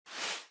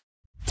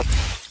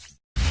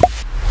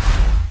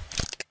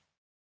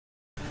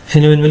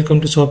Hello and welcome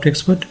to Soft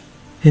Expert.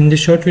 In this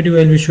short video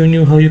I'll be showing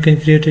you how you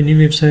can create a new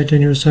website on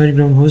your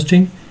Siteground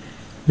hosting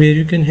where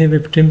you can have a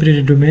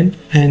temporary domain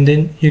and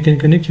then you can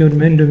connect your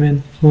main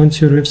domain once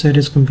your website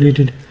is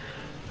completed.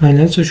 I'll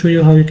also show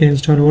you how you can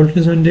install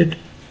WordPress on it.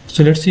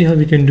 So let's see how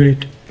we can do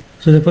it.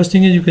 So the first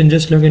thing is you can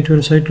just log into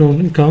your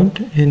Siteground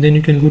account and then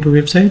you can go to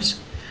websites,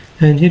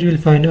 and here you will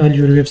find all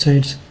your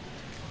websites.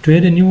 To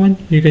add a new one,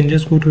 you can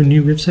just go to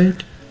new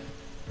website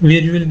where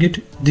you will get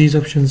these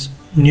options: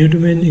 new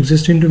domain,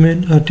 existing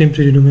domain, or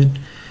temporary domain.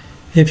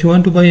 If you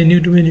want to buy a new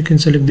domain, you can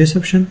select this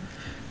option.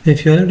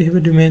 If you already have a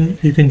domain,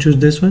 you can choose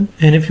this one,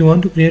 and if you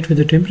want to create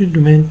with a temporary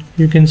domain,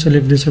 you can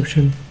select this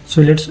option.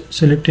 So let's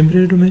select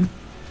temporary domain.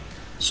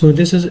 So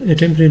this is a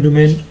temporary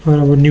domain for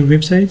our new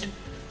website,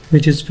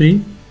 which is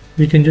free.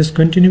 We can just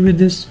continue with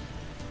this.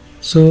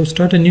 So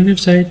start a new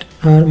website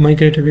or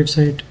migrate a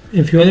website.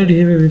 If you already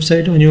have a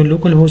website on your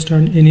local host or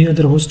any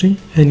other hosting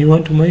and you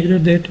want to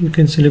migrate that, you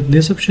can select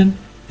this option.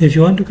 If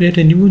you want to create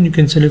a new one, you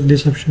can select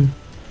this option.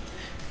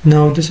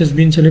 Now this has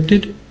been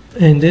selected,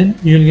 and then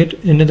you will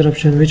get another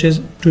option, which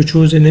is to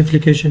choose an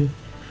application.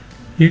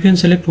 You can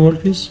select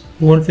WordPress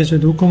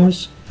with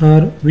WooCommerce,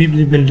 or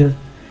Weebly Builder.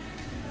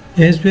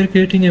 As we are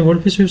creating a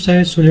WordPress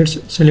website, so let's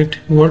select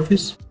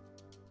WordPress.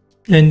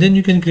 And then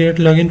you can create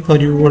login for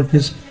your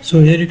WordPress. So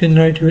here you can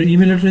write your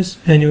email address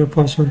and your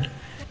password,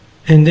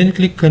 and then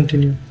click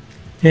continue.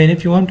 And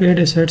if you want to add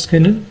a site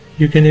scanner,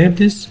 you can add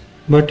this,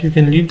 but you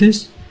can leave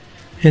this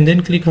and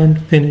then click on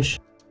finish.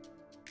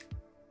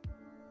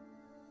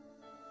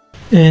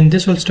 And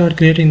this will start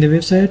creating the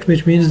website,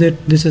 which means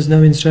that this is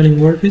now installing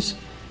WordPress,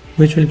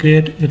 which will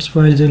create its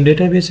files and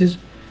databases,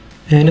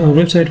 and our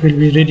website will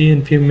be ready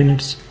in few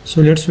minutes.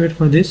 So let's wait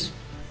for this,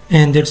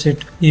 and that's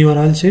it. You are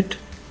all set.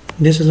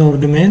 This is our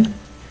domain,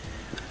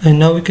 and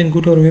now we can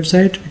go to our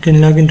website. We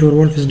can log into our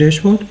WordPress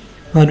dashboard,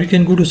 or we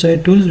can go to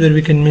site tools where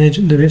we can manage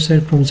the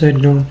website from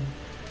Siteground.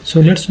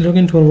 So let's log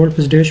into our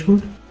WordPress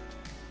dashboard,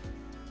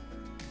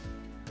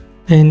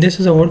 and this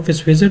is a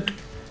WordPress wizard.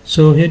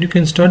 So here you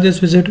can start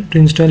this wizard to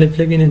install a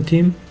plugin and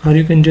theme, or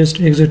you can just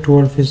exit to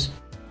WordPress,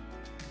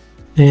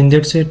 and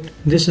that's it.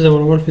 This is our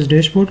WordPress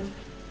dashboard.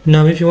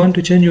 Now if you want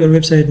to change your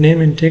website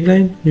name and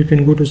tagline, you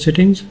can go to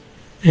settings,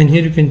 and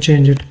here you can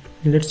change it.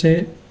 Let's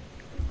say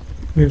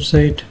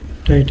website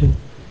title,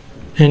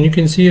 and you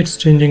can see it's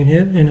changing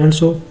here and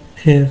also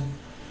here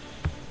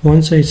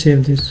once I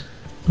save this.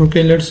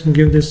 Okay, let's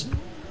give this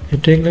a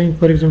tagline,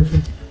 for example,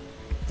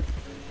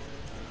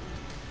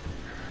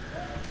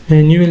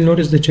 and you will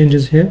notice the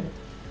changes here.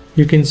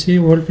 You can see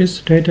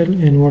WordPress title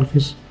and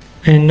WordPress,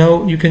 and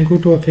now you can go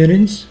to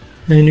appearance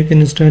and you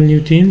can install new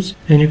themes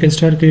and you can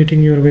start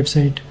creating your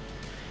website.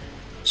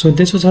 So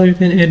this is how you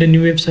can add a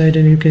new website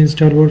and you can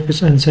install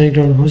WordPress on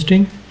Siteground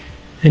hosting.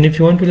 And if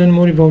you want to learn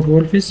more about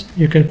WordPress,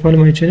 you can follow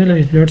my channel.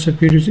 I have lots of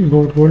videos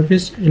about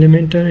WordPress,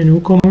 Elementor,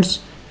 and WooCommerce.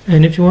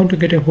 And if you want to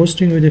get a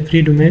hosting with a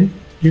free domain,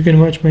 you can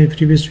watch my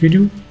previous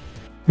video,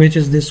 which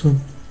is this one.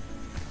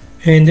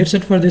 And that's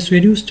it for this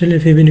video. Still,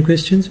 if you have any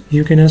questions,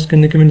 you can ask in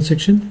the comment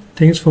section.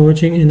 Thanks for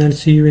watching, and I'll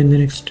see you in the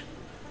next.